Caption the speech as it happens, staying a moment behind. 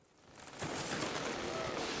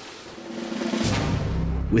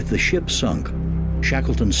With the ship sunk,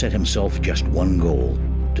 Shackleton set himself just one goal: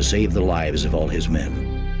 to save the lives of all his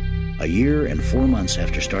men. A year and 4 months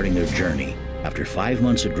after starting their journey, after 5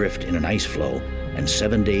 months adrift in an ice floe and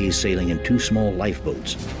 7 days sailing in 2 small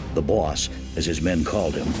lifeboats, the boss, as his men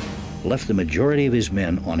called him, left the majority of his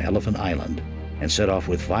men on Elephant Island and set off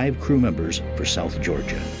with 5 crew members for South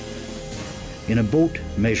Georgia. In a boat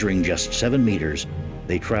measuring just 7 meters,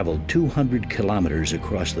 they traveled 200 kilometers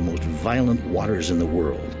across the most violent waters in the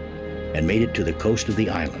world and made it to the coast of the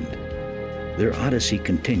island. Their odyssey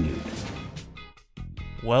continued.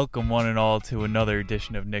 Welcome one and all to another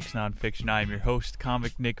edition of Nick's Nonfiction. I am your host,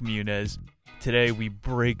 Comic Nick Muniz. Today we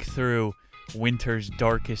break through winter's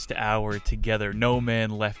darkest hour together, no man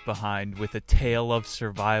left behind, with a tale of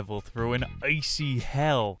survival through an icy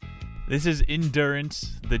hell. This is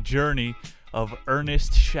Endurance, the journey of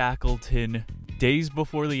Ernest Shackleton. Days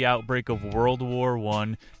before the outbreak of World War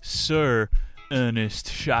I, Sir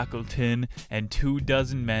Ernest Shackleton and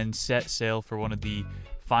 24 men set sail for one of the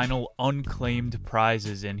final unclaimed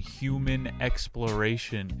prizes in human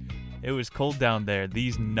exploration. It was cold down there.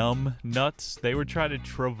 These numb nuts, they were trying to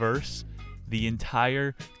traverse the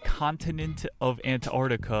entire continent of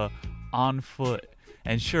Antarctica on foot.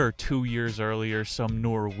 And sure, 2 years earlier, some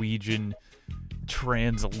Norwegian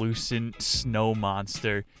translucent snow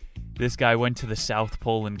monster, this guy went to the South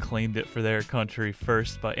Pole and claimed it for their country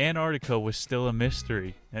first, but Antarctica was still a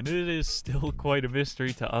mystery, and it is still quite a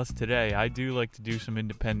mystery to us today. I do like to do some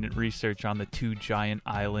independent research on the 2 giant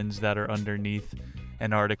islands that are underneath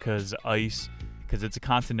Antarctica's ice, because it's a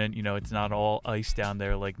continent, it's not all ice down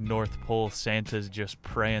there like North Pole. Santa's just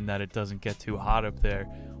praying that it doesn't get too hot up there.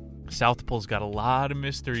 South Pole's got a lot of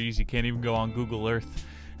mysteries. You can't even go on Google Earth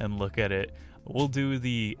and look at it. We'll do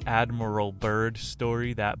the Admiral Byrd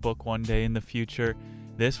story, that book, one day in the future.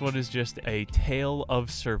 This one is just a tale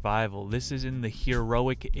of survival. This is in the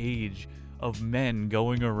heroic age of men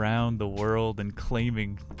going around the world and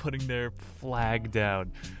putting their flag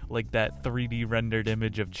down, like that 3D rendered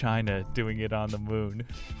image of China doing it on the moon.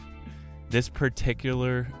 This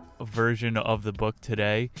particular version of the book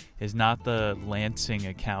today is not the Lansing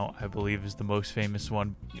account, I believe is the most famous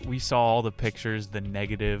one. We saw all the pictures, the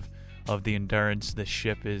negative of the Endurance. The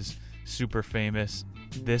ship is super famous.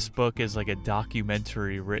 This book is like a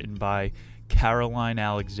documentary written by Caroline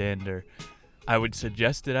Alexander. I would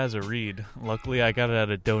suggest it as a read. Luckily, I got it at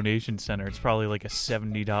a donation center. It's probably like a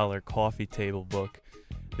 $70 coffee table book.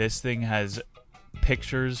 This thing has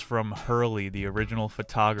pictures from Hurley, the original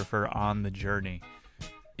photographer on the journey.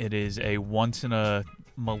 It is a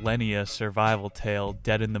once-in-a-millennia survival tale,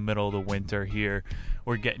 dead in the middle of the winter here.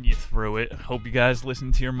 We're getting you through it. Hope you guys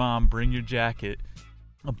listen to your mom. Bring your jacket.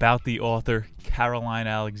 About the author, Caroline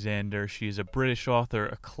Alexander. She is a British author,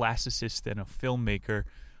 a classicist, and a filmmaker.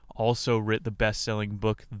 Also wrote the best-selling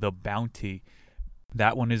book, The Bounty.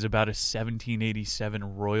 That one is about a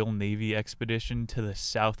 1787 Royal Navy expedition to the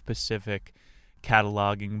South Pacific,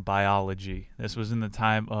 cataloging biology. This was in the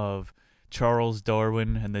time of Charles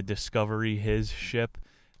Darwin and the Discovery, his ship.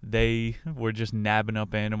 They were just nabbing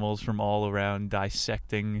up animals from all around,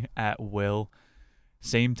 dissecting at will.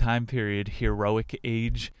 Same time period, heroic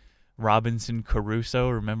age, Robinson Crusoe,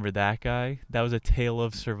 remember that guy? That was a tale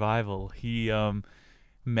of survival. He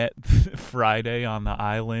met Friday on the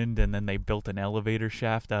island, and then they built an elevator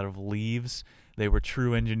shaft out of leaves. They were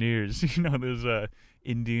true engineers. There's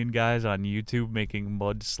Indian guys on YouTube making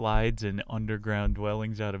mudslides and underground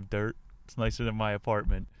dwellings out of dirt. It's nicer than my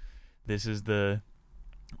apartment. This is the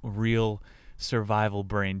real survival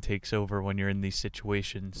brain takes over when you're in these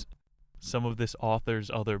situations. Some of this author's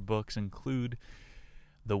other books include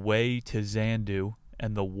The Way to Xanadu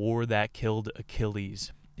and The War That Killed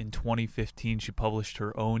Achilles. In 2015, she published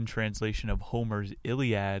her own translation of Homer's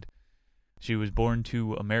Iliad. She was born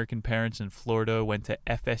to American parents in Florida, went to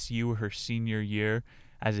FSU her senior year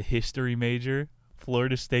as a history major.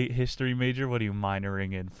 Florida State history major. What are you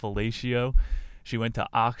minoring in? Fellatio. She went to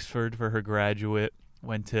Oxford for her graduate,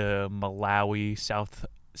 went to Malawi, South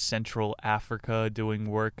Central Africa doing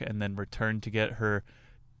work, and then returned to get her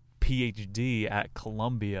PhD at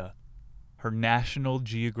Columbia. Her National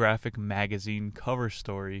Geographic magazine cover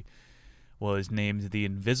story was named The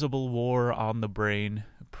Invisible War on the Brain,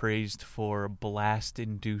 praised for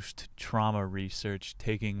blast-induced trauma research,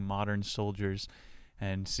 taking modern soldiers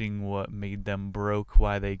and seeing what made them broke,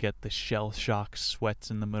 why they get the shell-shock sweats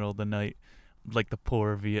in the middle of the night, like the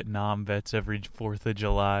poor Vietnam vets every 4th of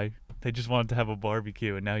July. They just wanted to have a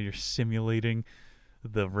barbecue, and now you're simulating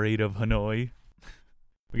the raid of Hanoi.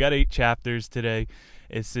 We got 8 chapters today.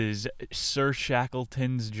 This is Sir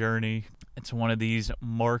Shackleton's journey. It's one of these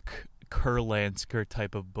Mark Kurlandsker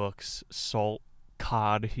type of books, salt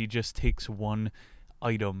pod. He just takes one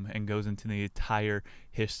item and goes into the entire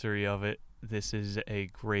history of it. This is a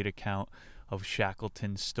great account of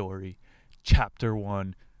Shackleton's story. Chapter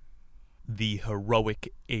 1, The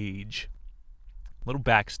Heroic Age. Little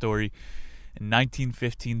backstory. In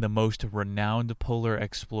 1915, the most renowned polar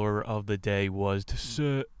explorer of the day was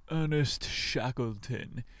Sir Ernest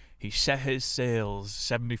Shackleton. He set his sails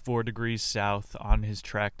 74 degrees south on his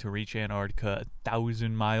track to reach Antarctica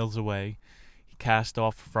 1,000 miles away. He cast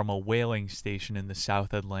off from a whaling station in the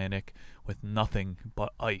South Atlantic with nothing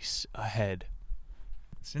but ice ahead.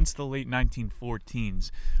 Since the late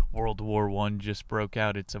 1914s, World War I just broke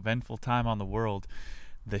out. Its eventful time on the world.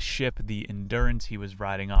 The ship, the Endurance he was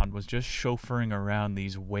riding on, was just chauffeuring around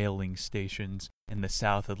these whaling stations in the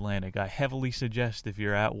South Atlantic. I heavily suggest if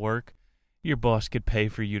you're at work, your boss could pay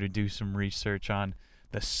for you to do some research on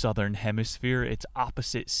the Southern Hemisphere. It's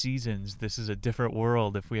opposite seasons. This is a different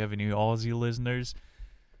world. If we have any Aussie listeners,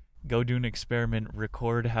 go do an experiment.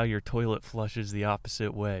 Record how your toilet flushes the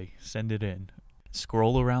opposite way. Send it in.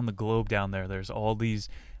 Scroll around the globe down there. There's all these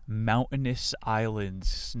mountainous islands,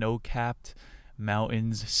 snow-capped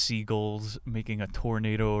mountains, seagulls making a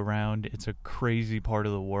tornado around. It's a crazy part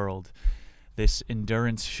of the world. This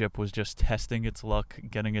Endurance ship was just testing its luck,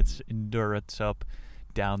 getting its endurance up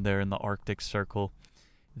down there in the Arctic Circle.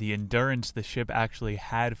 The Endurance, the ship, actually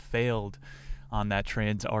had failed on that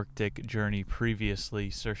trans-Arctic journey previously.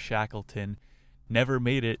 Sir Shackleton never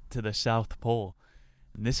made it to the South Pole.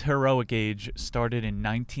 And this heroic age started in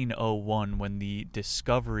 1901 when the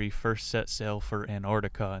Discovery first set sail for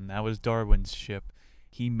Antarctica, and that was Darwin's ship.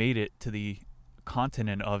 He made it to the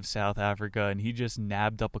continent of South Africa, and he just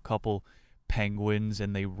nabbed up a couple penguins,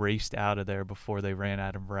 and they raced out of there before they ran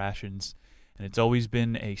out of rations. And it's always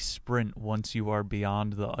been a sprint. Once you are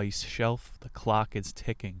beyond the ice shelf, the clock is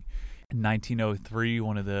ticking. In 1903,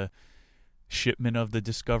 one of the shipmen of the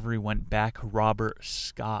Discovery went back, Robert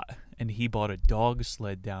Scott, and he bought a dog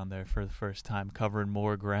sled down there for the first time, covering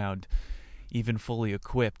more ground. Even fully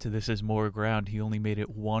equipped, this is more ground. He only made it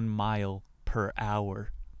 1 mile per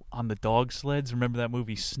hour. On the dog sleds, remember that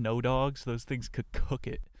movie Snow Dogs? Those things could cook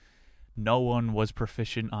it. No one was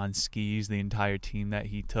proficient on skis. The entire team that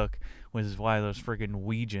he took, which is why those friggin'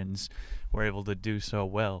 Wegians were able to do so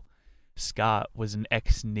well. Scott was an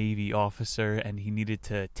ex-Navy officer, and he needed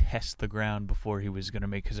to test the ground before he was going to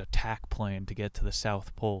make his attack plan to get to the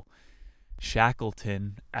South Pole.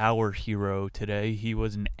 Shackleton, our hero today, he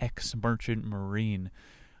was an ex-merchant marine.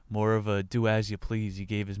 More of a do-as-you-please. He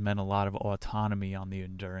gave his men a lot of autonomy on the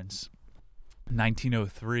Endurance.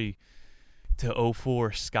 1903 to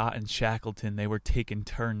 04, Scott and Shackleton, they were taking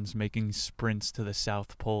turns making sprints to the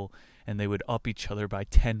South Pole, and they would up each other by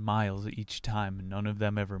 10 miles each time, and none of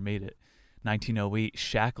them ever made it. 1908,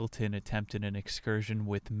 Shackleton attempted an excursion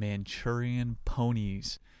with Manchurian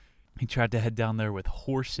ponies. He tried to head down there with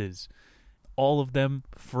horses. All of them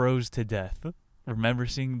froze to death. Remember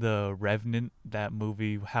seeing The Revenant, that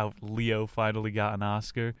movie, how Leo finally got an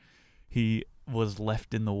Oscar? He was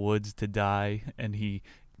left in the woods to die, and he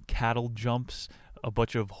cattle jumps a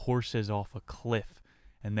bunch of horses off a cliff,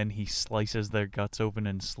 and then he slices their guts open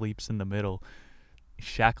and sleeps in the middle.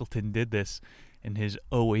 Shackleton did this in his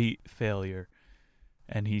 08 failure,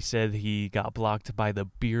 and he said he got blocked by the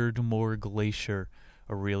Beardmore Glacier,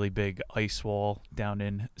 a really big ice wall down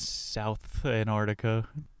in South Antarctica.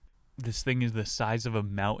 This thing is the size of a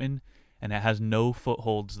mountain, and it has no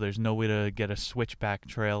footholds. There's no way to get a switchback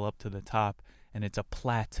trail up to the top, and it's a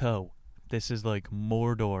plateau. This is like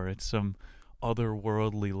Mordor. It's some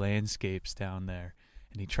otherworldly landscapes down there.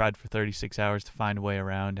 And he tried for 36 hours to find a way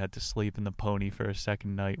around, had to sleep in the pony for a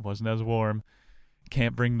second night. Wasn't as warm.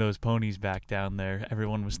 Can't bring those ponies back down there.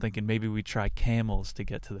 Everyone was thinking maybe we'd try camels to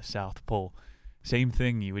get to the South Pole. Same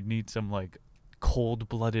thing, you would need some like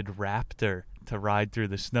cold-blooded raptor to ride through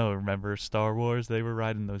the snow. Remember Star Wars? They were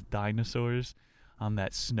riding those dinosaurs on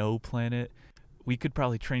that snow planet. We could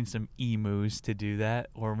probably train some emus to do that,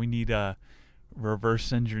 or we need a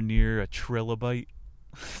reverse engineer a trilobite.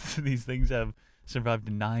 These things have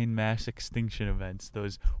survived 9 mass extinction events.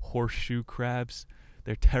 Those horseshoe crabs,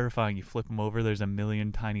 they're terrifying. You flip them over, there's a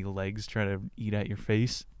million tiny legs trying to eat at your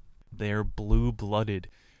face. They're blue-blooded.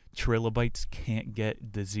 Trilobites can't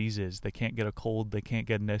get diseases. They can't get a cold. They can't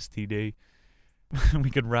get an STD. We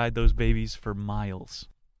could ride those babies for miles.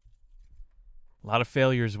 A lot of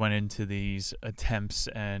failures went into these attempts,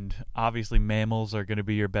 and obviously mammals are going to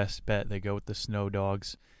be your best bet. They go with the snow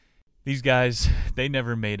dogs. These guys, they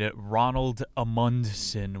never made it. Ronald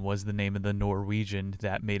Amundsen was the name of the Norwegian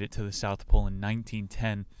that made it to the South Pole in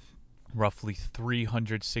 1910. roughly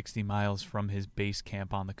 360 miles from his base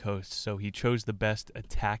camp on the coast, so he chose the best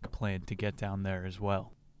attack plan to get down there as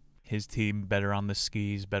well. His team, better on the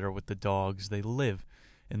skis, better with the dogs, they live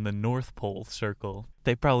in the North Pole Circle.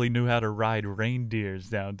 They probably knew how to ride reindeers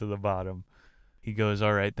down to the bottom. He goes,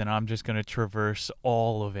 all right, then I'm just going to traverse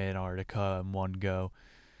all of Antarctica in one go.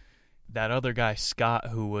 That other guy, Scott,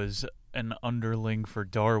 who was an underling for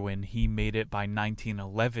Darwin, he made it by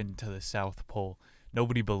 1911 to the South Pole.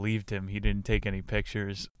 Nobody believed him. He didn't take any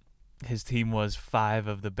pictures. His team was 5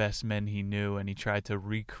 of the best men he knew, and he tried to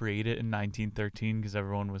recreate it in 1913 because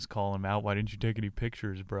everyone was calling him out. Why didn't you take any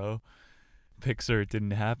pictures, bro? Pixar, it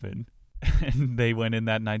didn't happen. And they went in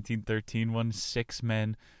that 1913 one, 6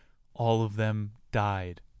 men. All of them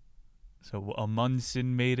died. So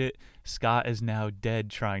Amundsen made it. Scott is now dead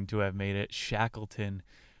trying to have made it. Shackleton,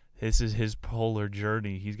 this is his polar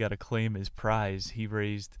journey. He's got to claim his prize. He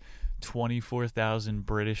raised 24,000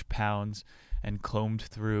 British pounds and combed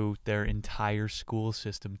through their entire school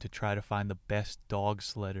system to try to find the best dog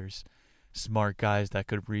sledders. Smart guys that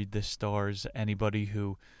could read the stars. Anybody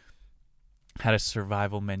who had a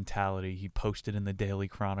survival mentality. He posted in the Daily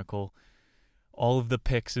Chronicle. All of the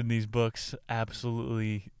pics in these books,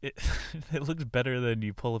 absolutely, it looks better than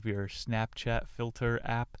you pull up your Snapchat filter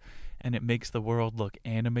app and it makes the world look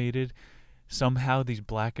animated. Somehow these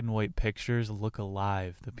black and white pictures look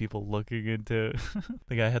alive. The people looking into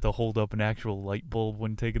the guy had to hold up an actual light bulb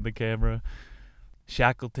when taking the camera.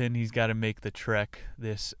 Shackleton, he's got to make the trek.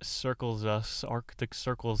 This circles us, Arctic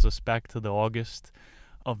circles us back to the August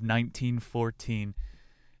of 1914.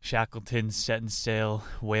 Shackleton's setting sail,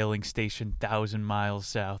 whaling station 1,000 miles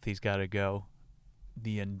south. He's got to go.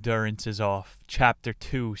 The Endurance is off. Chapter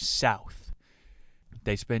 2, South.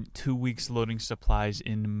 They spent 2 weeks loading supplies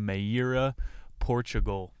in Madeira,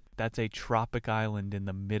 Portugal. That's a tropic island in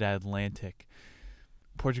the mid-Atlantic.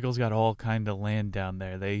 Portugal's got all kind of land down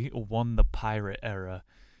there. They won the pirate era.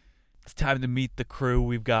 It's time to meet the crew.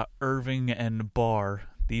 We've got Irving and Barr.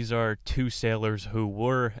 These are 2 sailors who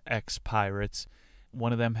were ex-pirates.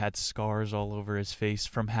 One of them had scars all over his face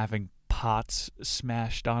from having pots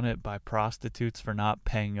smashed on it by prostitutes for not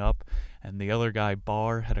paying up. And the other guy,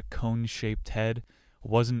 Barr, had a cone-shaped head.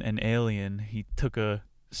 Wasn't an alien. He took a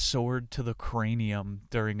sword to the cranium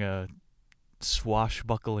during a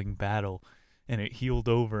swashbuckling battle, and it healed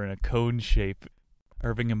over in a cone shape.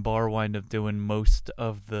 Irving and Barr wind up doing most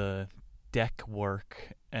of the deck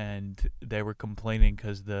work, and they were complaining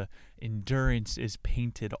because the Endurance is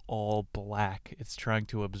painted all black. It's trying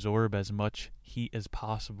to absorb as much heat as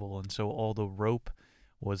possible, and so all the rope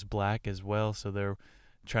was black as well, so they're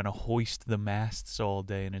trying to hoist the masts all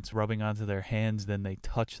day, and it's rubbing onto their hands, then they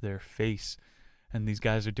touch their face, and these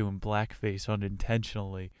guys are doing blackface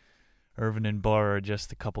unintentionally. Irvin and Barr are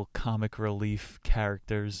just a couple comic relief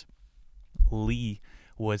characters. Lee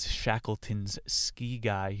was Shackleton's ski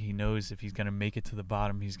guy. He knows if he's going to make it to the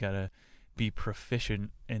bottom, he's got to be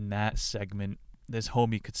proficient in that segment. This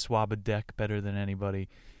homie could swab a deck better than anybody.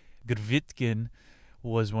 Grytviken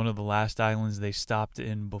was one of the last islands they stopped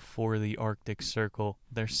in before the Arctic Circle.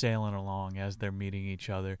 They're sailing along as they're meeting each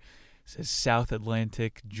other. It says South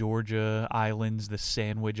Atlantic, Georgia Islands, the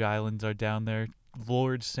Sandwich Islands are down there.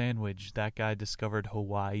 Lord Sandwich, that guy discovered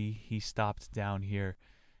Hawaii. He stopped down here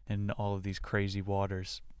in all of these crazy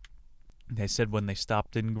waters. They said when they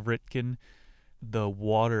stopped in Grytviken, the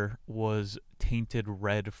water was tainted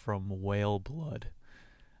red from whale blood.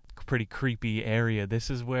 Pretty creepy area. This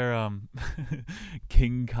is where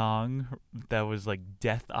King Kong, that was like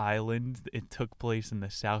Death Island, it took place in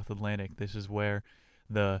the South Atlantic. This is where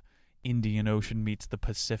the Indian Ocean meets the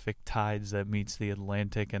Pacific tides that meets the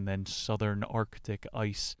Atlantic, and then southern Arctic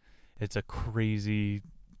ice. It's a crazy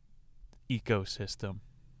ecosystem.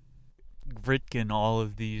 Grytviken, all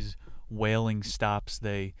of these whaling stops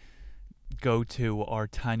they go to are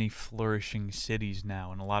tiny flourishing cities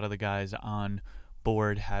now, and a lot of the guys on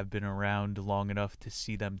board have been around long enough to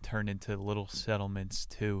see them turn into little settlements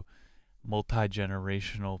too,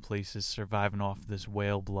 multi-generational places surviving off this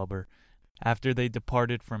whale blubber. After they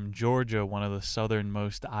departed from Georgia, one of the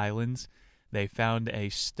southernmost islands, they found a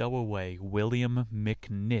stowaway. William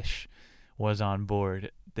McNish was on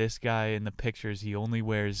board. This guy in the pictures, he only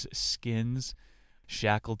wears skins.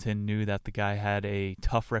 Shackleton knew that the guy had a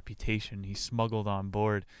tough reputation. He smuggled on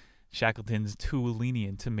board. Shackleton's too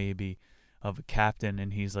lenient maybe of a captain,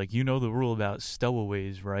 and he's like, you know the rule about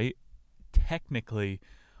stowaways, right? Technically,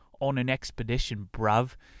 on an expedition,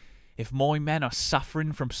 bruv, if my men are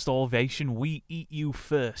suffering from starvation, we eat you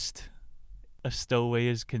first. A stowaway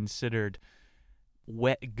is considered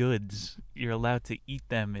wet goods. You're allowed to eat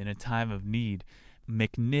them in a time of need.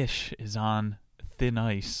 McNish is on thin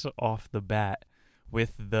ice off the bat.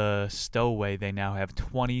 With the stowaway, they now have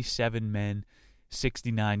 27 men,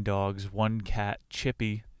 69 dogs, 1 cat,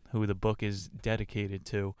 Chippy, who the book is dedicated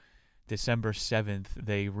to. December 7th,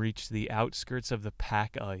 they reached the outskirts of the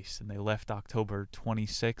pack ice, and they left October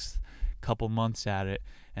 26th, couple months at it,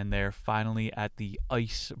 and they're finally at the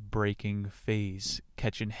ice-breaking phase,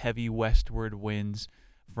 catching heavy westward winds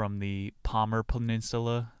from the Palmer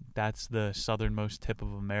Peninsula. That's the southernmost tip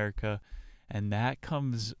of America, and that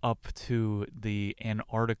comes up to the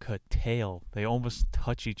Antarctica tail. They almost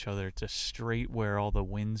touch each other. It's a straight where all the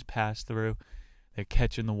winds pass through. They're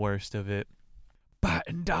catching the worst of it.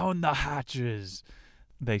 Batten down the hatches.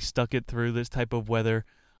 They stuck it through this type of weather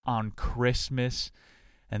on Christmas,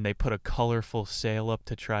 and they put a colorful sail up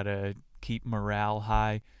to try to keep morale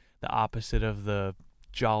high, the opposite of the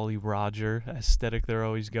Jolly Roger aesthetic they're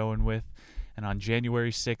always going with. And on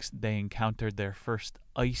January 6th, they encountered their first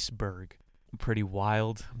iceberg. Pretty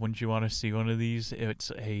wild. Wouldn't you want to see one of these?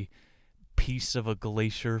 It's a piece of a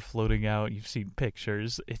glacier floating out. You've seen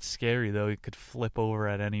pictures. It's scary, though. It could flip over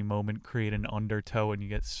at any moment, create an undertow, and you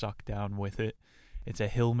get sucked down with it. It's a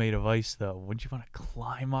hill made of ice, though. Wouldn't you want to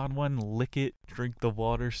climb on one, lick it, drink the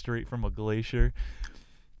water straight from a glacier?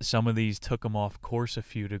 Some of these took them off course a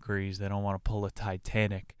few degrees. They don't want to pull a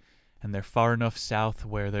Titanic. And they're far enough south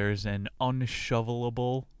where there's an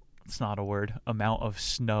unshovelable, it's not a word, amount of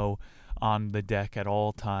snow on the deck at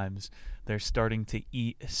all times. They're starting to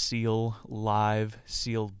eat seal live,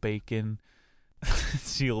 sealed bacon.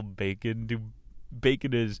 Sealed bacon?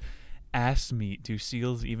 Bacon is ass meat. Do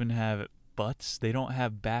seals even have butts? They don't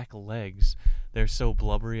have back legs. They're so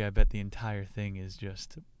blubbery, I bet the entire thing is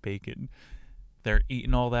just bacon. They're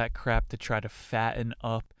eating all that crap to try to fatten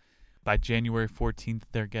up. By January 14th,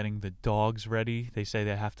 they're getting the dogs ready. They say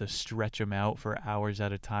they have to stretch them out for hours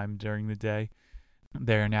at a time during the day.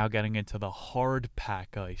 They're now getting into the hard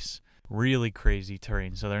pack ice. Really crazy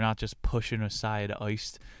terrain. So they're not just pushing aside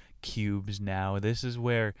ice cubes now. This is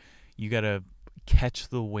where you got to catch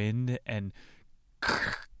the wind and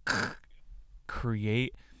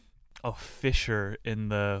create a fissure in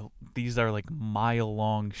these are like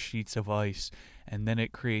mile-long sheets of ice, and then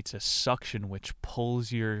it creates a suction which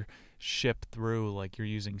pulls your ship through like you're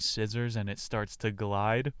using scissors, and it starts to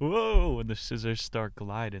glide. Whoa! When the scissors start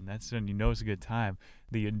gliding, that's when you know it's a good time.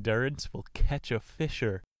 The Endurance will catch a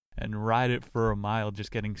fissure and ride it for a mile, just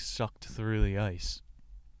getting sucked through the ice.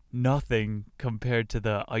 Nothing compared to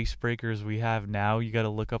the icebreakers we have now. You got to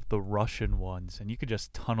look up the Russian ones, and you could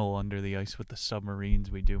just tunnel under the ice with the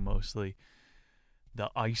submarines we do mostly. The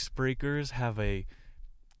icebreakers have a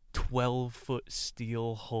 12-foot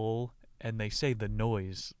steel hull, and they say the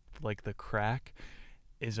noise, like the crack,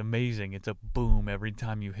 is amazing. It's a boom every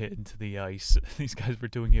time you hit into the ice. These guys were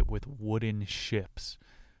doing it with wooden ships.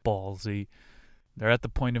 Ballsy. They're at the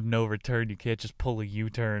point of no return. You can't just pull a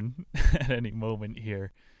U-turn at any moment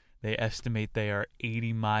here. They estimate they are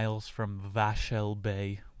 80 miles from Vachel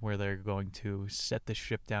Bay, where they're going to set the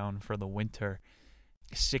ship down for the winter.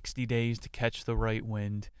 60 days to catch the right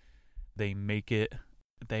wind. They make it.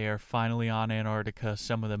 They are finally on Antarctica,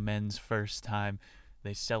 some of the men's first time.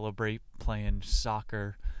 They celebrate playing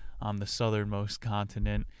soccer on the southernmost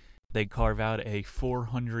continent. They carve out a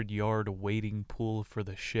 400-yard wading pool for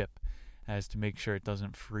the ship as to make sure it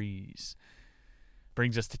doesn't freeze.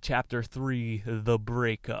 Brings us to Chapter 3, The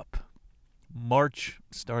Breakup. March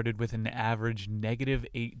started with an average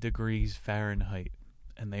 -8 degrees Fahrenheit,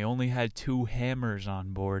 and they only had 2 hammers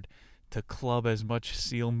on board to club as much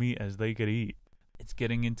seal meat as they could eat. It's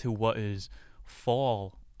getting into what is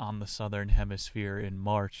fall on the southern hemisphere in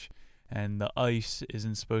March, and the ice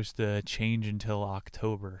isn't supposed to change until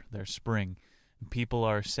October, their spring. People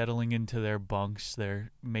are settling into their bunks.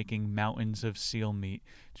 They're making mountains of seal meat,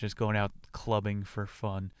 just going out clubbing for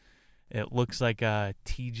fun. It looks like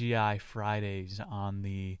TGI Fridays on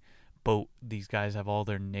the boat. These guys have all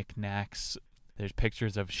their knickknacks. There's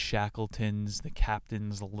pictures of Shackleton's, the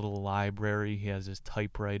captain's little library. He has his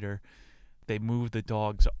typewriter. They move the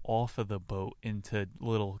dogs off of the boat into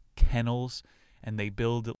little kennels, and they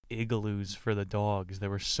build igloos for the dogs. There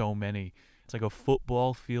were so many. It's like a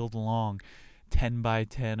football field long. 10 by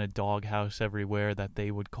 10, a doghouse everywhere that they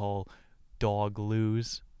would call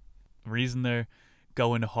dog-loos. The reason they're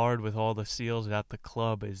going hard with all the seals at the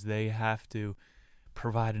club is they have to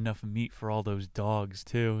provide enough meat for all those dogs,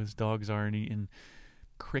 too. His dogs aren't eating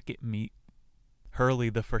cricket meat. Hurley,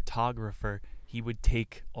 the photographer, he would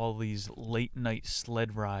take all these late-night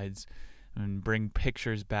sled rides and bring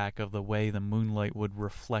pictures back of the way the moonlight would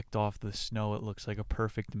reflect off the snow. It looks like a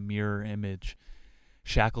perfect mirror image.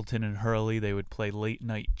 Shackleton and Hurley, they would play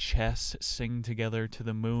late-night chess, sing together to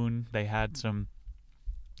the moon. They had some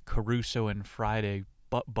Caruso and Friday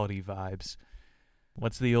butt buddy vibes.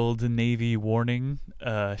 What's the old Navy warning?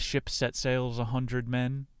 Ship set sails 100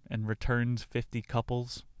 men and returns 50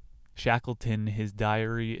 couples. Shackleton, his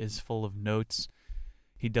diary is full of notes.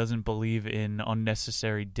 He doesn't believe in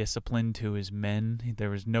unnecessary discipline to his men.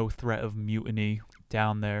 There was no threat of mutiny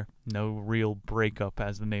down there. No real breakup,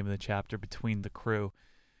 as the name of the chapter, between the crew.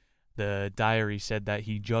 The diary said that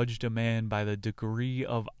he judged a man by the degree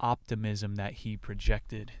of optimism that he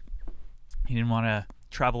projected. He didn't want to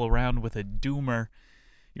travel around with a doomer.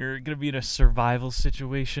 You're going to be in a survival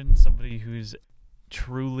situation. Somebody who's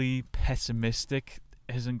truly pessimistic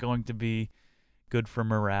isn't going to be good for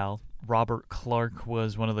morale. Robert Clark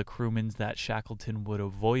was one of the crewmen that Shackleton would have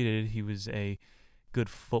avoided. He was a good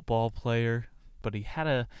football player, but he had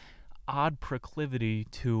a odd proclivity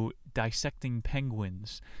to dissecting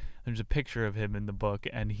penguins. There's a picture of him in the book,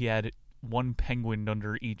 and he had one penguin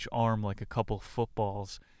under each arm like a couple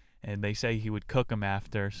footballs, and they say he would cook them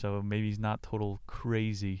after, so maybe he's not total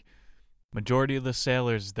crazy. Majority of the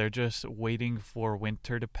sailors, they're just waiting for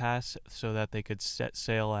winter to pass so that they could set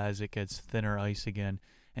sail as it gets thinner ice again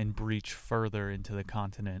and breach further into the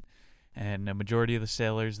continent. And a majority of the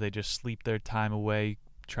sailors, they just sleep their time away,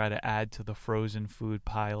 try to add to the frozen food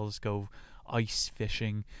piles, go ice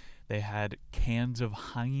fishing. They had cans of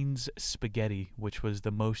Heinz spaghetti, which was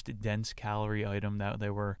the most dense calorie item that they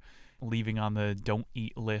were leaving on the don't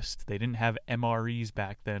eat list. They didn't have MREs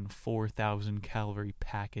back then, 4,000 calorie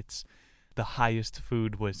packets. The highest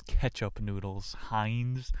food was ketchup noodles,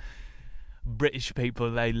 Heinz. British people,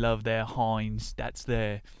 they love their Heinz. That's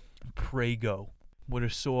their Prego. What a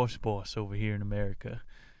sauce boss over here in America.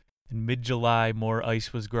 In mid-July, more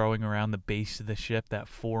ice was growing around the base of the ship. That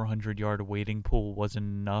 400-yard wading pool wasn't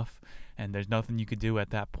enough, and there's nothing you could do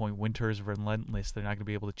at that point. Winter is relentless. They're not going to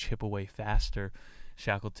be able to chip away faster.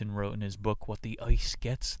 Shackleton wrote in his book, "What the ice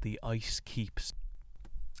gets, the ice keeps."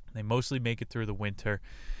 They mostly make it through the winter.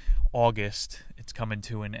 August, it's coming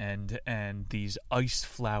to an end, and these ice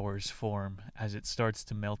flowers form as it starts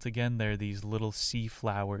to melt again. They're these little sea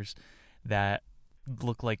flowers that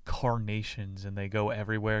look like carnations, and they go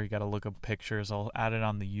everywhere. You got to look up pictures. I'll add it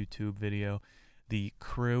on the YouTube video. The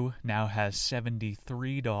crew now has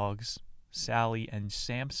 73 dogs. Sally and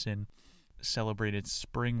Samson celebrated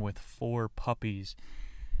spring with 4 puppies,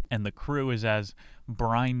 and the crew is as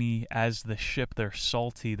briny as the ship. They're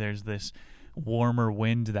salty. There's this warmer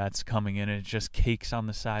wind that's coming in, and it just cakes on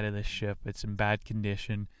the side of the ship. It's in bad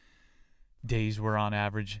condition. Days were on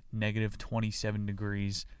average negative 27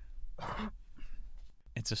 degrees.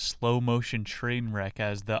 It's a slow motion train wreck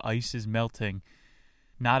as the ice is melting.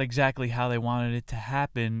 Not exactly how they wanted it to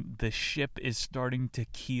happen. The ship is starting to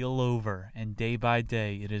keel over, and day by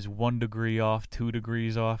day it is 1 degree off, 2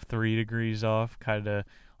 degrees off, 3 degrees off, kind of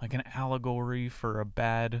like an allegory for a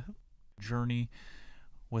bad journey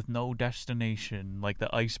with no destination. Like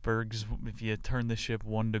the icebergs, if you turn the ship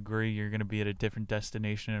 1 degree, you're going to be at a different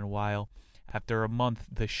destination in a while. After a month,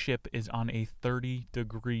 the ship is on a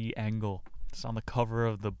 30-degree angle. It's on the cover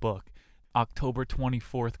of the book. October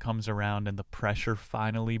 24th comes around, and the pressure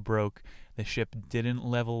finally broke. The ship didn't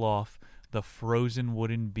level off. The frozen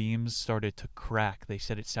wooden beams started to crack. They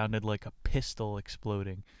said it sounded like a pistol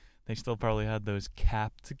exploding. They still probably had those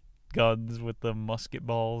capped guns with the musket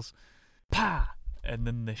balls. Pa! And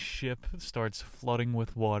then the ship starts flooding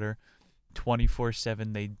with water.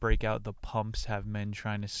 24/7, they break out the pumps, have men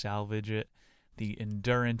trying to salvage it. The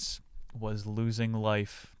Endurance was losing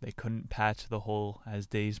life. They couldn't patch the hole as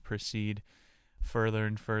days proceed. Further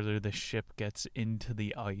and further, the ship gets into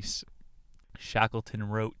the ice. Shackleton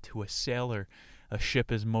wrote to a sailor, "A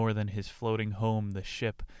ship is more than his floating home. The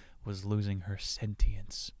ship was losing her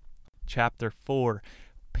sentience." Chapter 4,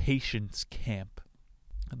 Patience Camp.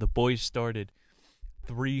 The boys started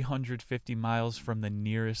 350 miles from the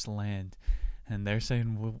nearest land, and they're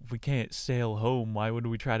saying, well, we can't sail home. Why would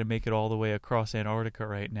we try to make it all the way across Antarctica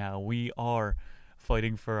right now? We are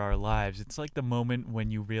fighting for our lives. It's like the moment when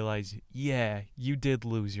you realize, yeah, you did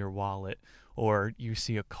lose your wallet, or you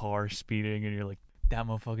see a car speeding and you're like, that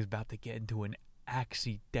motherfucker's about to get into an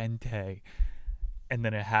accidente, and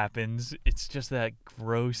then it happens. It's just that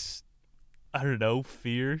gross, I don't know,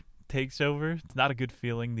 fear takes over. It's not a good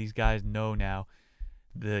feeling. These guys know now.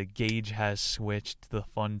 The gauge has switched. The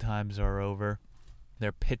fun times are over.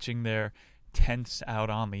 They're pitching their tents out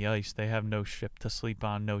on the ice. They have no ship to sleep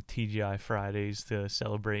on, no TGI Fridays to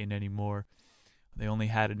celebrate in anymore. They only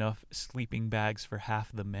had enough sleeping bags for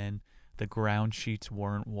half the men. The ground sheets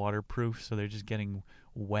weren't waterproof, so they're just getting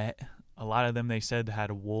wet. A lot of them, they said,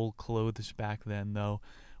 had wool clothes back then, though,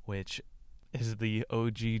 which is the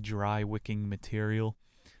OG dry wicking material.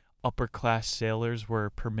 upper-class sailors were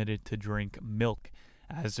permitted to drink milk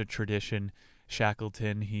as a tradition.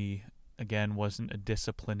 Shackleton, he, again, wasn't a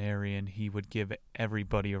disciplinarian. He would give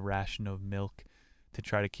everybody a ration of milk to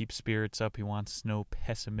try to keep spirits up. He wants no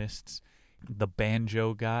pessimists. The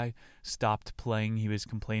banjo guy stopped playing. He was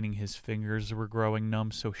complaining his fingers were growing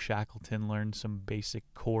numb, so Shackleton learned some basic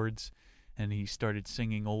chords, and he started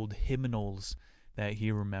singing old hymnals that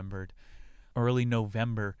he remembered. Early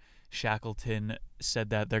November, Shackleton said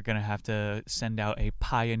that they're going to have to send out a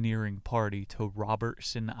pioneering party to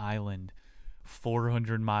Robertson Island,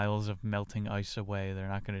 400 miles of melting ice away. They're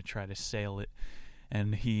not going to try to sail it.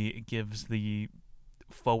 And he gives the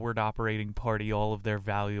forward operating party all of their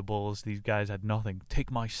valuables. These guys had nothing.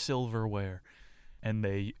 Take my silverware. And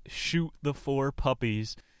they shoot the 4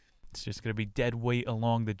 puppies. It's just going to be dead weight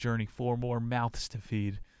along the journey, 4 more mouths to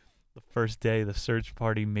feed. The first day, the search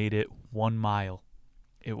party made it 1 mile.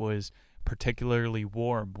 It was particularly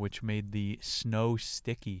warm, which made the snow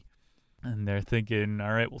sticky. And they're thinking,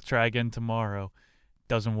 all right, we'll try again tomorrow.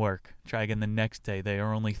 Doesn't work. Try again the next day. They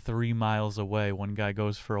are only 3 miles away. One guy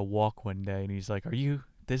goes for a walk one day, and he's like,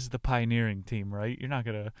 this is the pioneering team, right? You're not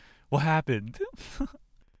going to, what happened?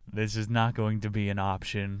 This is not going to be an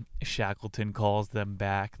option. Shackleton calls them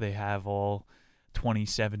back. They have all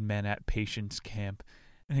 27 men at Patience Camp.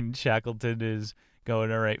 And Shackleton is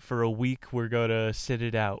going, all right, for a week, we're going to sit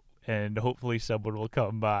it out, and hopefully someone will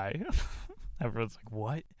come by. Everyone's like,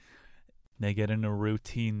 what? They get in a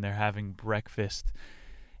routine. They're having breakfast,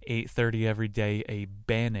 8:30 every day, a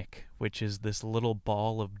bannock, which is this little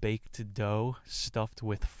ball of baked dough stuffed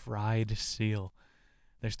with fried seal.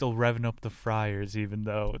 They're still revving up the fryers, even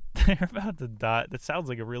though they're about to die. That sounds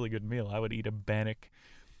like a really good meal. I would eat a bannock.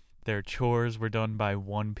 Their chores were done by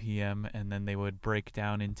 1 p.m., and then they would break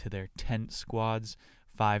down into their tent squads,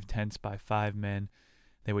 5 tents by 5 men.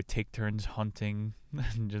 They would take turns hunting,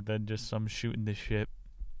 and then just some shooting the shit.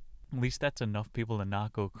 At least that's enough people to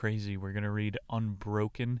not go crazy. We're going to read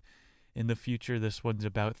Unbroken in the future. This one's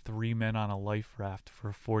about 3 men on a life raft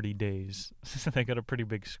for 40 days. So they got a pretty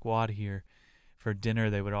big squad here. For dinner,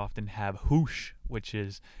 they would often have hoosh, which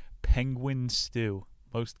is penguin stew.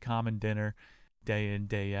 Most common dinner, day in,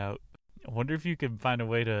 day out. I wonder if you could find a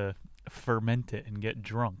way to ferment it and get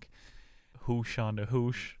drunk. Hoosh on the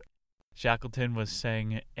hoosh. Shackleton was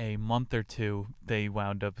saying a month or 2 they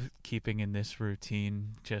wound up keeping in this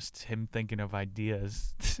routine, just him thinking of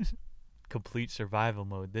ideas. Complete survival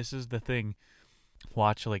mode. This is the thing.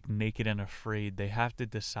 Watch like Naked and Afraid. They have to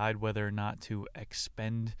decide whether or not to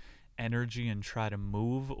expend energy and try to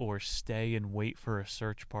move or stay and wait for a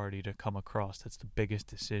search party to come across. That's the biggest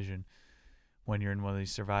decision when you're in one of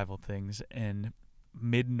these survival things. And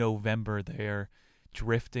mid-November, they're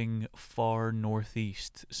drifting far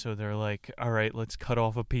northeast. So they're like, all right, let's cut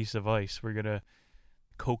off a piece of ice. We're going to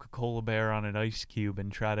Coca-Cola bear on an ice cube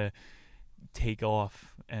and try to take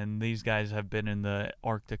off. And these guys have been in the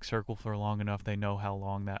Arctic Circle for long enough. They know how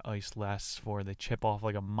long that ice lasts for. They chip off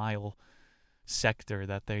like a mile sector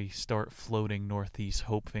that they start floating northeast,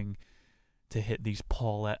 hoping to hit these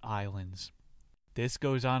Paulet Islands. This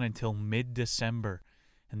goes on until mid-December,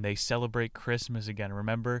 and they celebrate Christmas again.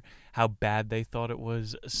 Remember how bad they thought it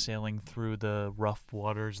was sailing through the rough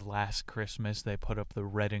waters last Christmas? They put up the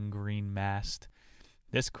red and green mast.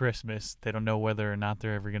 This Christmas, they don't know whether or not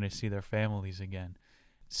they're ever going to see their families again.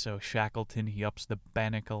 So Shackleton, he ups the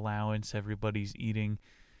bannock allowance. Everybody's eating,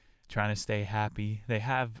 trying to stay happy. They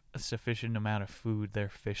have a sufficient amount of food. They're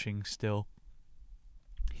fishing still.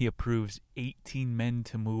 He approves 18 men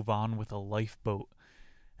to move on with a lifeboat.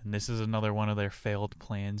 And this is another one of their failed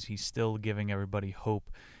plans. He's still giving everybody hope.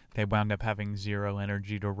 They wound up having 0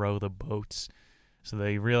 energy to row the boats. So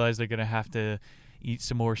they realize they're going to have to eat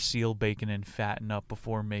some more seal bacon and fatten up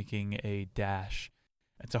before making a dash.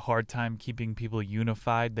 It's a hard time keeping people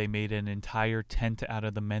unified. They made an entire tent out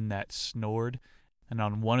of the men that snored. And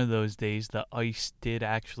on one of those days, the ice did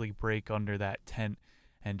actually break under that tent.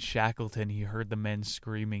 And Shackleton, he heard the men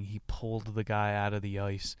screaming. He pulled the guy out of the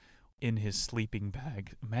ice in his sleeping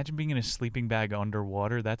bag. Imagine being in a sleeping bag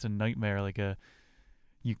underwater. That's a nightmare.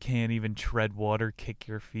 You can't even tread water, kick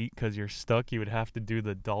your feet because you're stuck. You would have to do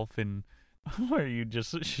the dolphin where you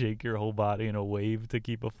just shake your whole body in a wave to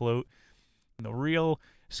keep afloat. And the real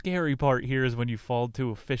scary part here is when you fall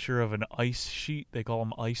to a fissure of an ice sheet. They call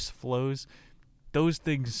them ice floes. Those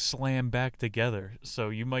things slam back together, so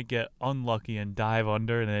you might get unlucky and dive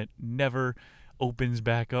under, and it never opens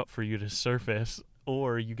back up for you to surface,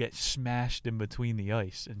 or you get smashed in between the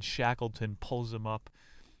ice, and Shackleton pulls him up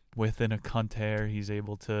within a container. He's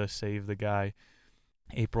able to save the guy.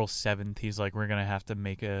 April 7th, he's like, we're going to have to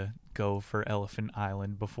make a go for Elephant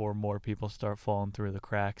Island before more people start falling through the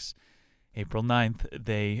cracks. April 9th,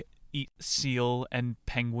 they eat seal and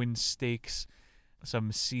penguin steaks,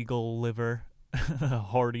 some seagull liver, a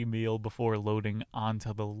hearty meal before loading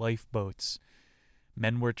onto the lifeboats.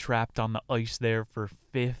 Men were trapped on the ice there for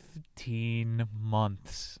 15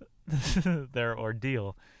 months. Their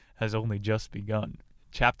ordeal has only just begun.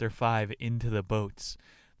 Chapter 5, Into the Boats.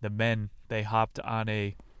 The men, they hopped on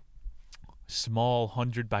a small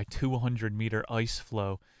 100 by 200 meter ice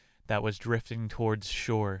floe that was drifting towards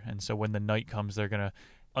shore. And so when the night comes, they're going to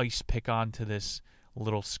ice pick onto this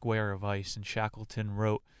little square of ice. And Shackleton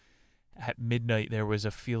wrote, at midnight there was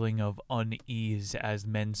a feeling of unease as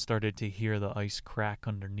men started to hear the ice crack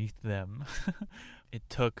underneath them. It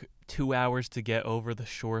took 2 hours to get over the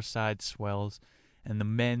shoreside swells, and the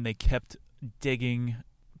men, they kept digging,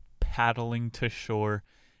 paddling to shore,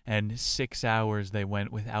 and 6 hours they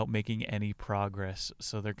went without making any progress.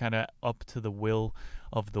 So they're kind of up to the will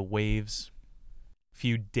of the waves. A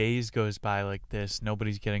few days goes by like this.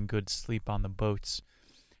 Nobody's getting good sleep on the boats.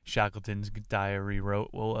 Shackleton's diary wrote,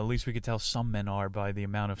 well, at least we could tell some men are by the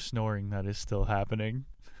amount of snoring that is still happening.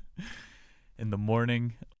 In the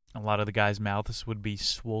morning, a lot of the guys' mouths would be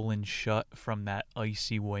swollen shut from that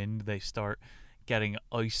icy wind. They start getting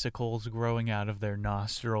icicles growing out of their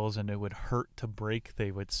nostrils, and it would hurt to break,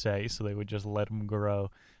 they would say, so they would just let them grow.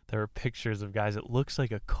 There are pictures of guys, it looks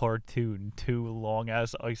like a cartoon, 2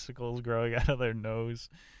 long-ass icicles growing out of their nose.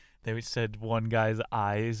 They said one guy's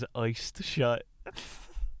eyes iced shut.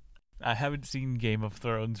 I haven't seen Game of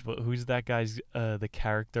Thrones, but who's that guy's, the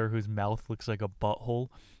character whose mouth looks like a butthole?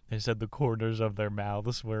 They said the corners of their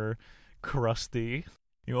mouths were crusty.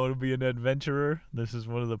 You want to be an adventurer? This is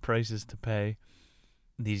one of the prices to pay.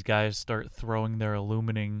 These guys start throwing their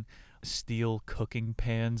aluminum steel cooking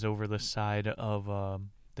pans over the side of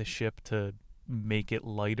the ship to make it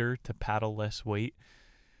lighter, to paddle less weight.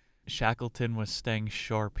 Shackleton was staying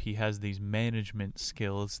sharp. He has these management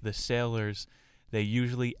skills. The sailors, they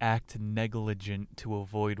usually act negligent to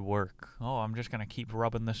avoid work. Oh, I'm just going to keep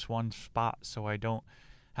rubbing this one spot so I don't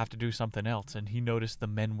have to do something else. And he noticed the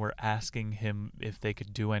men were asking him if they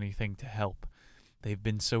could do anything to help. They've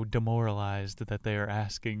been so demoralized that they are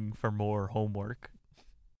asking for more homework.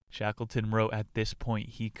 Shackleton wrote, at this point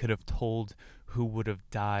he could have told who would have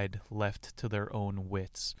died left to their own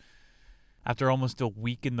wits. After almost a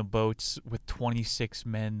week in the boats with 26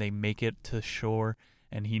 men, they make it to shore,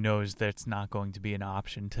 and he knows that it's not going to be an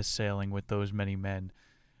option to sailing with those many men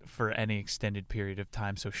for any extended period of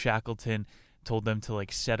time. So Shackleton told them to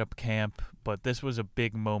set up camp, but this was a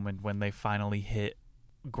big moment when they finally hit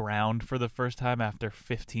ground for the first time after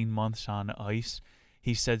 15 months on ice.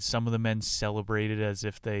 He said some of the men celebrated as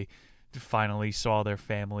if they finally saw their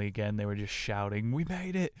family again. They were just shouting, "We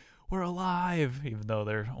made it! We're alive!" Even though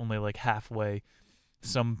they're only halfway.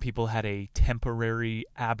 Some people had a temporary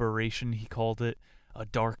aberration, he called it, a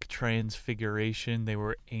dark transfiguration. They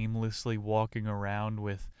were aimlessly walking around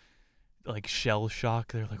with shell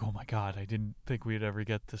shock. They're like, oh my god, I didn't think we'd ever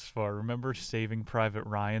get this far. Remember Saving Private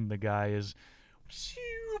Ryan? The guy is,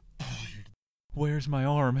 where's my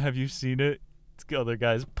arm? Have you seen it? The other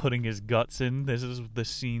guy's putting his guts in. This is the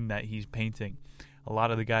scene that he's painting. A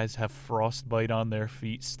lot of the guys have frostbite on their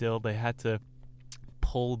feet still. They had to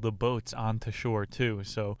pull the boats onto shore too,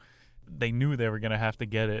 so they knew they were going to have to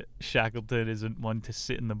get it. Shackleton isn't one to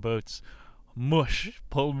sit in the boats. Mush,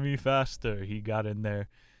 pull me faster. He got in there,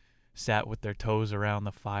 sat with their toes around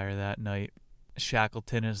the fire that night.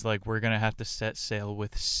 Shackleton is like, we're going to have to set sail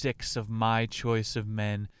with 6 of my choice of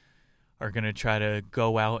men are going to try to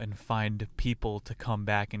go out and find people to come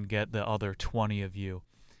back and get the other 20 of you.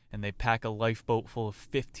 And they pack a lifeboat full of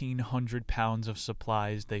 1,500 pounds of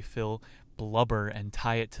supplies. They fill blubber and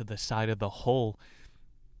tie it to the side of the hull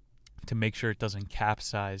to make sure it doesn't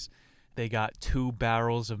capsize. They got 2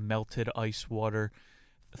 barrels of melted ice water,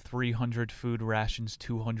 300 food rations,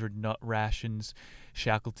 200 nut rations.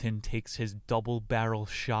 Shackleton takes his double-barrel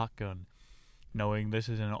shotgun, knowing this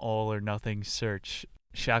is an all-or-nothing search.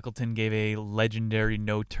 Shackleton gave a legendary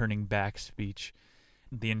no-turning-back speech.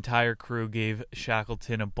 The entire crew gave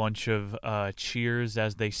Shackleton a bunch of cheers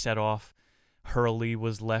as they set off. Hurley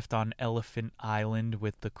was left on Elephant Island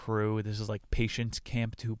with the crew. This is like Patience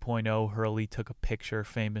Camp 2.0. Hurley took a picture,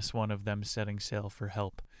 famous one of them setting sail for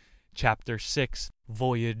help. Chapter 6,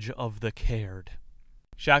 Voyage of the Caird.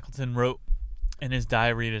 Shackleton wrote in his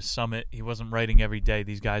diary at his summit, he wasn't writing every day.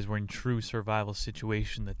 These guys were in true survival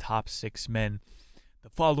situation, the top 6 men. The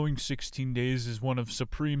following 16 days is one of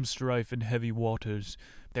supreme strife in heavy waters.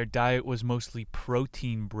 Their diet was mostly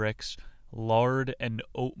protein bricks, lard, and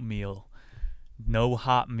oatmeal. No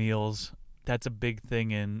hot meals. That's a big thing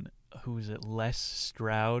in who is it, Les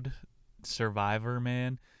Stroud, Survivor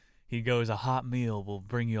Man. He goes, a hot meal will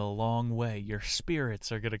bring you a long way. Your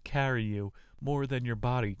spirits are going to carry you more than your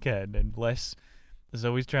body can. And Les is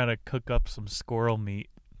always trying to cook up some squirrel meat.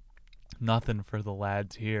 Nothing for the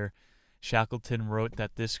lads here. Shackleton wrote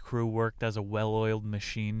that this crew worked as a well-oiled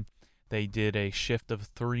machine. They did a shift of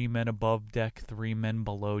 3 men above deck, 3 men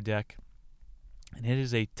below deck. And it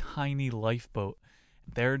is a tiny lifeboat.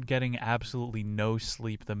 They're getting absolutely no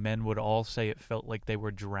sleep. The men would all say it felt like they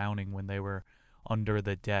were drowning when they were under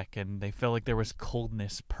the deck, and they felt like there was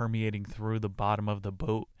coldness permeating through the bottom of the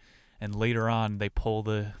boat. And later on, they pull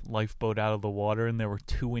the lifeboat out of the water, and there were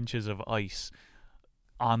 2 inches of ice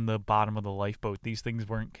on the bottom of the lifeboat. These things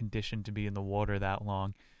weren't conditioned to be in the water that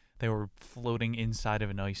long. They were floating inside of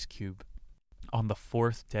an ice cube. On the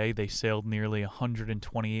 4th day, they sailed nearly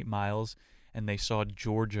 128 miles, and they saw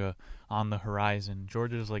Georgia on the horizon.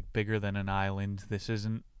 Georgia's like bigger than an island. This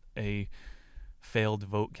isn't a failed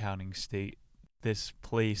vote counting state. This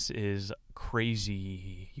place is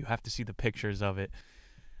crazy. You have to see the pictures of it.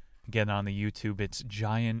 Again, on the YouTube, it's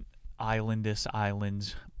giant islandous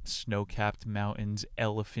islands, snow-capped mountains,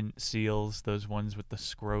 elephant seals, those ones with the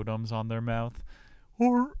scrotums on their mouth.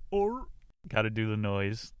 Or. Gotta do the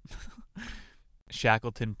noise.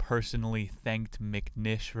 Shackleton personally thanked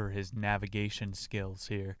McNish for his navigation skills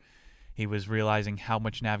here. He was realizing how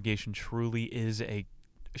much navigation truly is a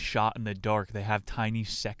shot in the dark. They have tiny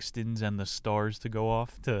sextants and the stars to go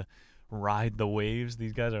off to ride the waves.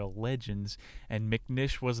 These guys are legends. And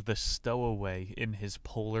McNish was the stowaway in his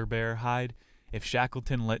polar bear hide. If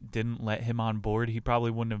Shackleton didn't let him on board, he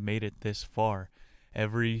probably wouldn't have made it this far.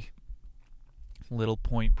 Every little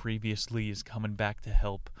point previously is coming back to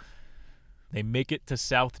help. They make it to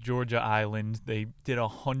South Georgia Island. They did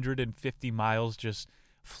 150 miles just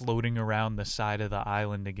floating around the side of the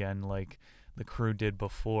island again like the crew did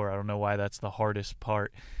before. I don't know why that's the hardest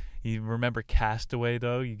part. You remember Castaway,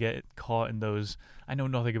 though? You get caught in those... I know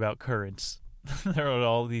nothing about currents. There are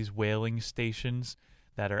all these whaling stations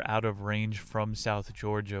that are out of range from South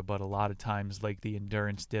Georgia, but a lot of times, like the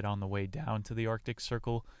Endurance did on the way down to the Arctic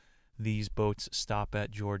Circle, these boats stop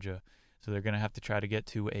at Georgia. So they're going to have to try to get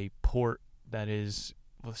to a port that is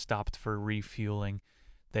stopped for refueling.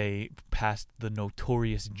 They passed the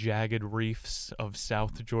notorious jagged reefs of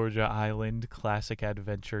South Georgia Island, classic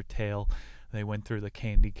adventure tale. They went through the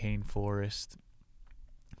candy cane forest.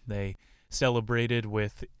 They celebrated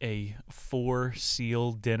with a 4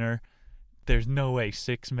 seal dinner. There's no way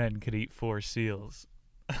 6 men could eat 4 seals,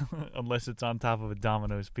 unless it's on top of a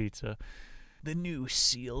Domino's pizza. The new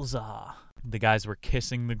seals are. The guys were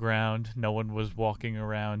kissing the ground. No one was walking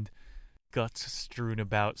around guts strewn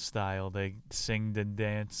about style. They sing and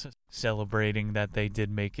dance, celebrating that they did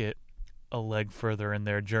make it a leg further in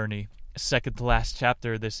their journey. Second to last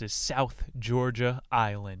chapter, this is South Georgia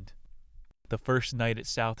Island. The first night at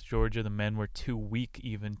South Georgia, the men were too weak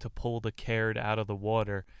even to pull the Caird out of the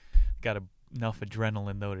water. Got enough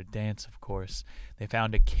adrenaline, though, to dance, of course. They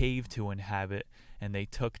found a cave to inhabit, and they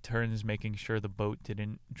took turns making sure the boat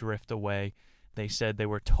didn't drift away. They said they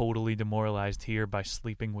were totally demoralized here by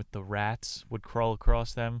sleeping with the rats would crawl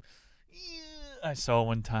across them. I saw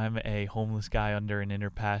one time a homeless guy under an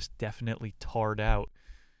interpass definitely tarred out.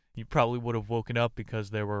 He probably would have woken up because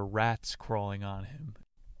there were rats crawling on him.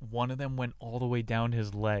 One of them went all the way down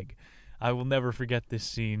his leg. I will never forget this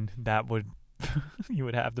scene. That would you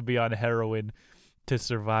would have to be on heroin to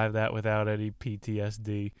survive that without any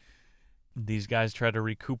PTSD. These guys try to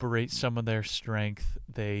recuperate some of their strength.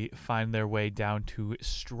 They find their way down to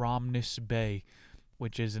Stromness Bay,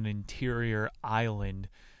 which is an interior island.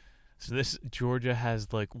 So this Georgia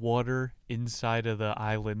has like water inside of the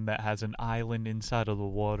island that has an island inside of the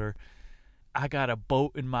water. I got a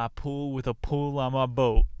boat in my pool with a pool on my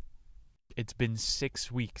boat. It's been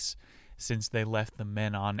 6 weeks since they left the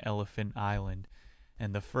men on Elephant Island,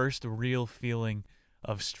 and the first real feeling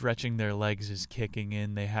of stretching their legs is kicking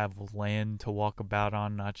in. They have land to walk about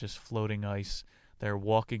on, not just floating ice. They're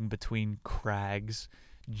walking between crags,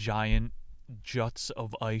 giant juts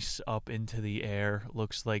of ice up into the air.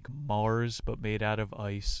 Looks like Mars, but made out of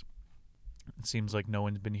ice. It seems like no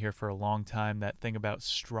one's been here for a long time. That thing about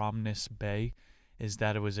Stromness Bay is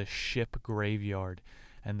that it was a ship graveyard.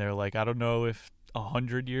 And they're like, I don't know if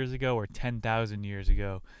 100 years ago or 10,000 years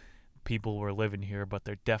ago people were living here, but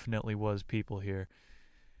there definitely was people here.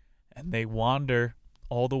 And they wander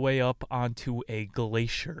all the way up onto a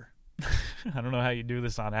glacier. I don't know how you do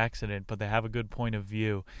this on accident, but they have a good point of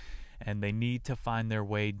view. And they need to find their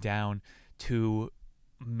way down to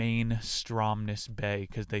main Stromness Bay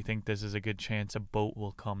because they think this is a good chance a boat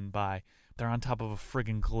will come by. They're on top of a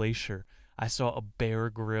friggin' glacier. I saw a Bear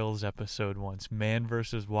Grylls episode once, Man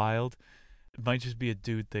vs. Wild. It might just be a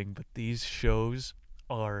dude thing, but these shows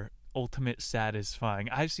are ultimate satisfying.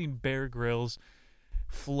 I've seen Bear Grylls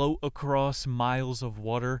float across miles of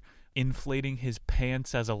water, inflating his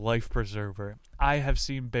pants as a life preserver. I have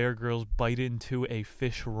seen Bear Grylls bite into a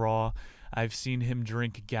fish raw. I've seen him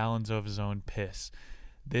drink gallons of his own piss.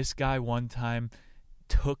 This guy one time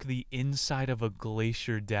took the inside of a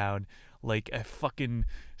glacier down like a fucking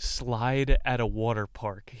slide at a water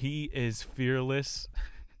park. He is fearless.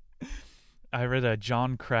 I read a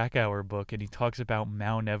John Krakauer book, and he talks about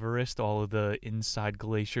Mount Everest, all of the inside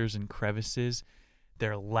glaciers and crevices.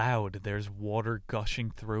 They're loud. There's water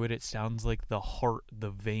gushing through it. It sounds like the heart,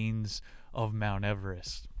 the veins of Mount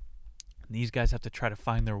Everest. And these guys have to try to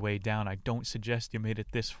find their way down. I don't suggest you made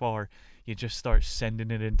it this far. You just start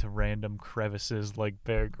sending it into random crevices like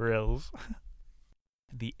Bear Grylls.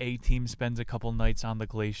 The A-team spends a couple nights on the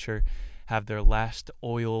glacier, have their last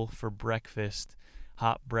oil for breakfast,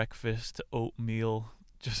 hot breakfast, oatmeal,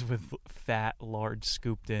 just with fat, lard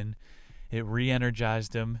scooped in. It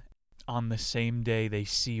re-energized them. On the same day, they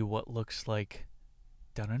see what looks like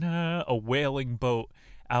a whaling boat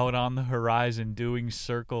out on the horizon doing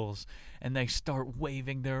circles, and they start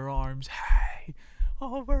waving their arms. Hey,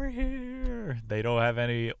 over here! They don't have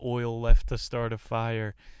any oil left to start a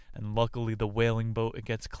fire, and luckily the whaling boat, it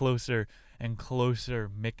gets closer and closer.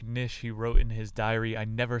 McNish, he wrote in his diary, "I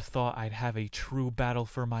never thought I'd have a true battle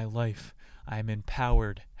for my life. I am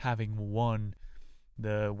empowered, having won."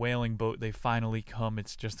 The whaling boat, they finally come.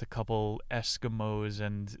 It's just a couple Eskimos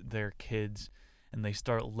and their kids, and they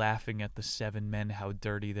start laughing at the 7 men, how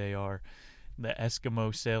dirty they are. The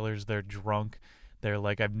Eskimo sailors, they're drunk. They're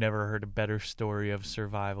like, I've never heard a better story of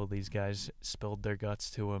survival. These guys spilled their guts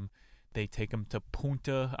to them. They take them to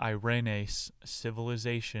Punta Arenas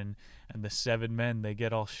civilization, and the 7 men, they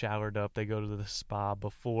get all showered up. They go to the spa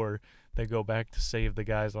before they go back to save the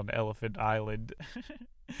guys on Elephant Island.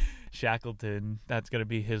 Shackleton, that's going to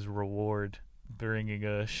be his reward, bringing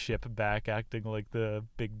a ship back, acting like the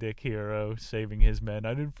big dick hero, saving his men.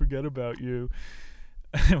 I didn't forget about you.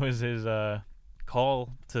 It was his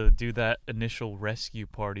call to do that initial rescue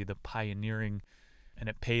party, the pioneering, and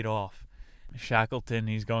it paid off. Shackleton,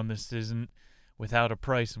 he's going, this isn't without a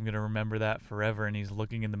price. I'm going to remember that forever. And he's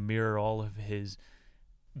looking in the mirror. All of his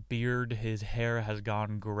beard, his hair has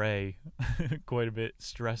gone gray. Quite a bit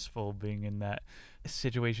stressful being in that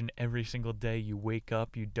situation every single day. You wake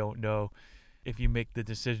up, you don't know if you make the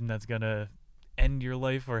decision that's going to end your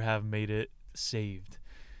life or have made it saved.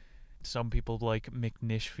 Some people like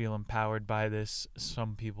McNish feel empowered by this.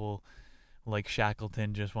 Some people like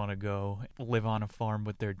Shackleton just want to go live on a farm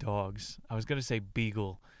with their dogs. I was going to say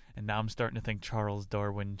Beagle, and now I'm starting to think Charles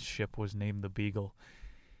Darwin's ship was named the Beagle.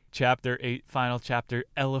 Chapter 8, final chapter,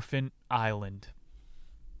 Elephant Island.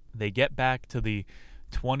 They get back to the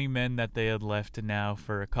 20 men that they had left now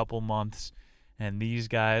for a couple months, and these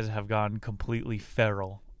guys have gone completely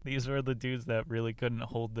feral. These were the dudes that really couldn't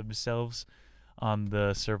hold themselves on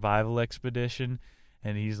the survival expedition,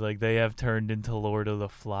 and he's like, they have turned into Lord of the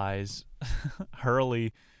Flies.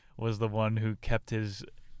 Hurley was the one who kept his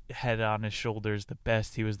head on his shoulders the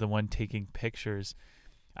best. He was the one taking pictures.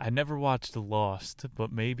 I never watched Lost,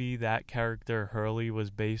 but maybe that character Hurley was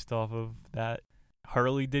based off of that.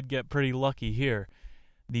 Hurley did get pretty lucky here.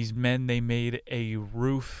 These men, they made a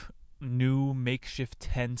new makeshift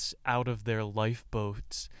tents out of their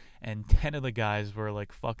lifeboats, and 10 of the guys were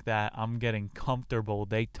like, fuck that, I'm getting comfortable.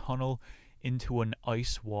 They tunnel into an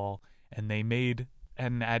ice wall, and they made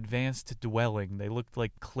an advanced dwelling. They looked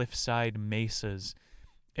like cliffside mesas.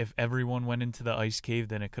 If everyone went into the ice cave,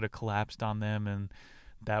 then it could have collapsed on them, and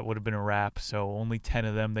that would have been a wrap. So only 10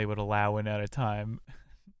 of them they would allow in at a time.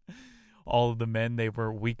 All of the men, they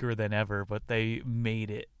were weaker than ever, but they made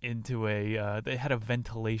it into they had a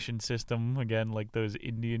ventilation system, again, like those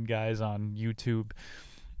Indian guys on YouTube.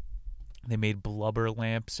 They made blubber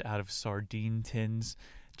lamps out of sardine tins,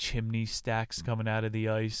 chimney stacks coming out of the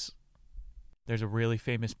ice. There's a really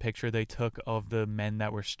famous picture they took of the men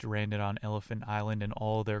that were stranded on Elephant Island, and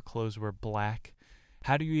all their clothes were black.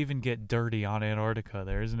 How do you even get dirty on Antarctica?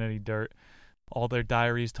 There isn't any dirt. All their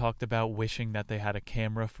diaries talked about wishing that they had a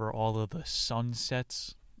camera for all of the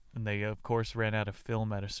sunsets. And they, of course, ran out of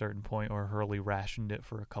film at a certain point, or Hurley rationed it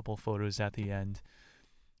for a couple photos at the end.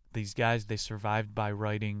 These guys, they survived by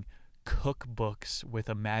writing cookbooks with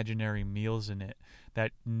imaginary meals in it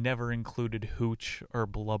that never included hooch or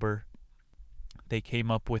blubber. They came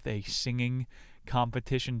up with a singing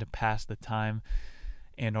competition to pass the time,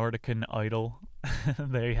 Antarctican Idol.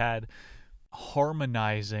 They had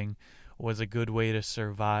harmonizing was a good way to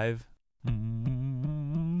survive.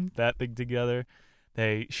 That that thing together.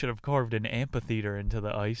 They should have carved an amphitheater into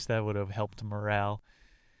the ice. That would have helped morale.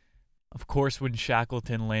 Of course, when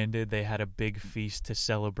Shackleton landed, they had a big feast to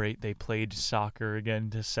celebrate. They played soccer again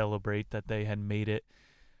to celebrate that they had made it.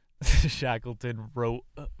 Shackleton wrote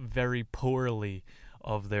very poorly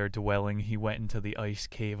of their dwelling. He went into the ice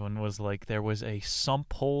cave and was like, there was a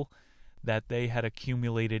sump hole that they had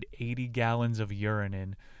accumulated 80 gallons of urine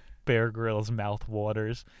in. Bear Grylls' mouth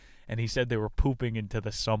waters. And he said they were pooping into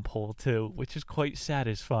the sump hole too, which is quite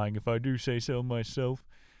satisfying if I do say so myself.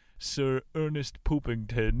 Sir Ernest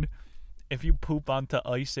Poopington, if you poop onto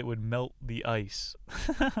ice, it would melt the ice.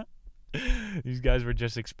 These guys were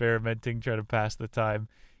just experimenting, trying to pass the time.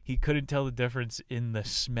 He couldn't tell the difference in the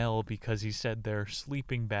smell because he said their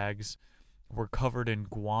sleeping bags were covered in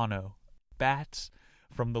guano. Bats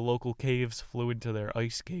from the local caves flew into their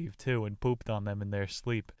ice cave too and pooped on them in their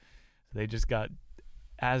sleep. So they just got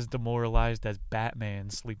as demoralized as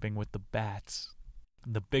Batman sleeping with the bats.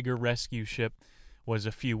 The bigger rescue ship was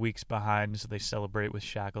a few weeks behind, so they celebrate with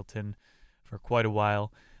Shackleton for quite a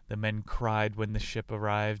while. The men cried when the ship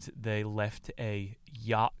arrived. They left a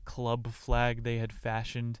yacht club flag they had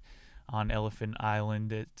fashioned on Elephant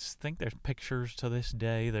Island. I think there's pictures to this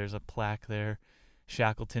day. There's a plaque there.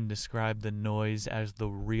 Shackleton described the noise as the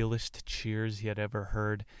realest cheers he had ever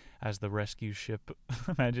heard as the rescue ship,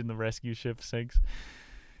 imagine the rescue ship sinks.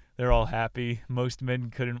 They're all happy. Most men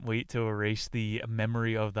couldn't wait to erase the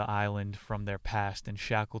memory of the island from their past, and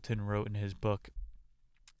Shackleton wrote in his book,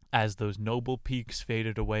 "As those noble peaks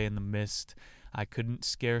faded away in the mist, I couldn't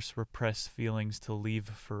scarce repress feelings to leave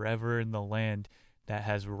forever in the land that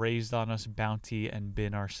has raised on us bounty and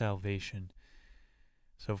been our salvation."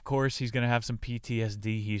 So, of course, he's going to have some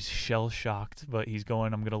PTSD. He's shell-shocked, but he's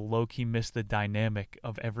going, I'm going to low-key miss the dynamic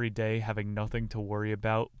of every day having nothing to worry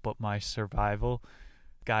about but my survival.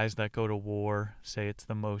 Guys that go to war say it's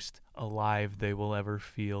the most alive they will ever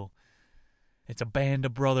feel. It's a band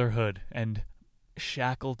of brotherhood, and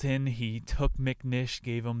Shackleton, he took McNish,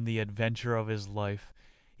 gave him the adventure of his life.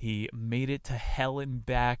 He made it to hell and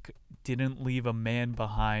back, didn't leave a man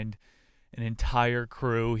behind. An entire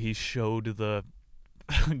crew, he showed the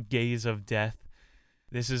gaze of death.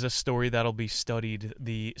 This is a story that'll be studied,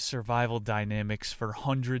 the survival dynamics, for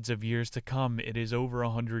hundreds of years to come. It is over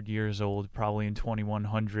 100 years old, probably in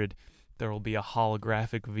 2100. There will be a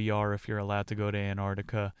holographic VR if you're allowed to go to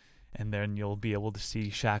Antarctica, and then you'll be able to see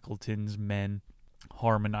Shackleton's men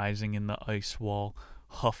harmonizing in the ice wall,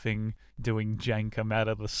 huffing, doing jankum out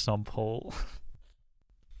of the sump hole.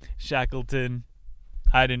 Shackleton,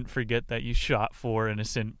 I didn't forget that you shot 4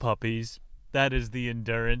 innocent puppies. That is the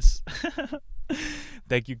endurance.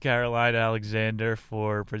 Thank you, Caroline Alexander,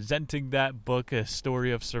 for presenting that book. A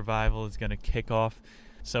Story of Survival is going to kick off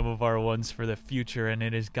some of our ones for the future, and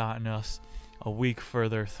it has gotten us a week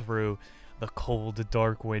further through the cold,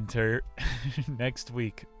 dark winter. Next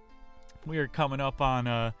week, we are coming up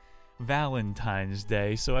on Valentine's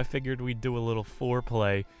Day, so I figured we'd do a little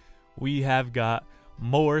foreplay. We have got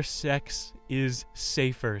more sex is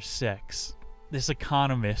safer sex. This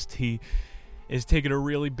economist, he is taking a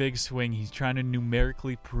really big swing. He's trying to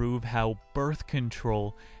numerically prove how birth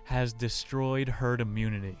control has destroyed herd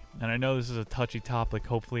immunity. And I know this is a touchy topic.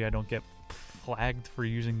 Hopefully I don't get flagged for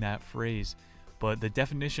using that phrase. But the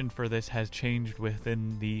definition for this has changed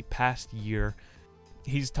within the past year.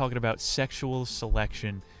 He's talking about sexual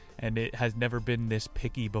selection, and it has never been this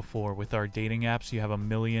picky before. With our dating apps, you have a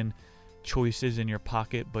million choices in your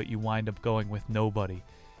pocket, but you wind up going with nobody.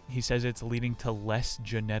 He says it's leading to less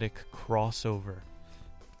genetic crossover.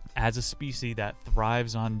 As a species that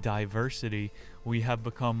thrives on diversity, we have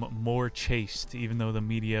become more chaste, even though the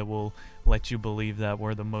media will let you believe that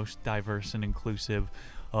we're the most diverse and inclusive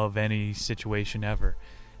of any situation ever.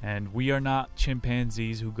 And we are not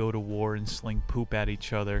chimpanzees who go to war and sling poop at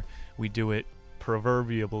each other. We do it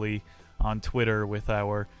proverbially on Twitter with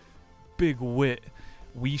our big wit.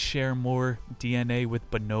 We share more DNA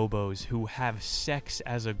with bonobos who have sex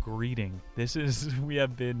as a greeting. We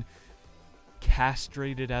have been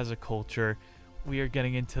castrated as a culture. We are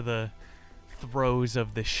getting into the throes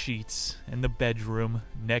of the sheets in the bedroom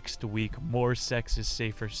next week. More sex is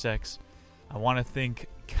safer sex. I want to thank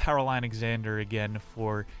Caroline Alexander again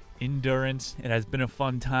for endurance. It has been a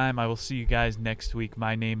fun time. I will see you guys next week.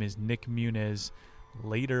 My name is Nick Muniz.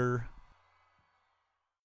 Later.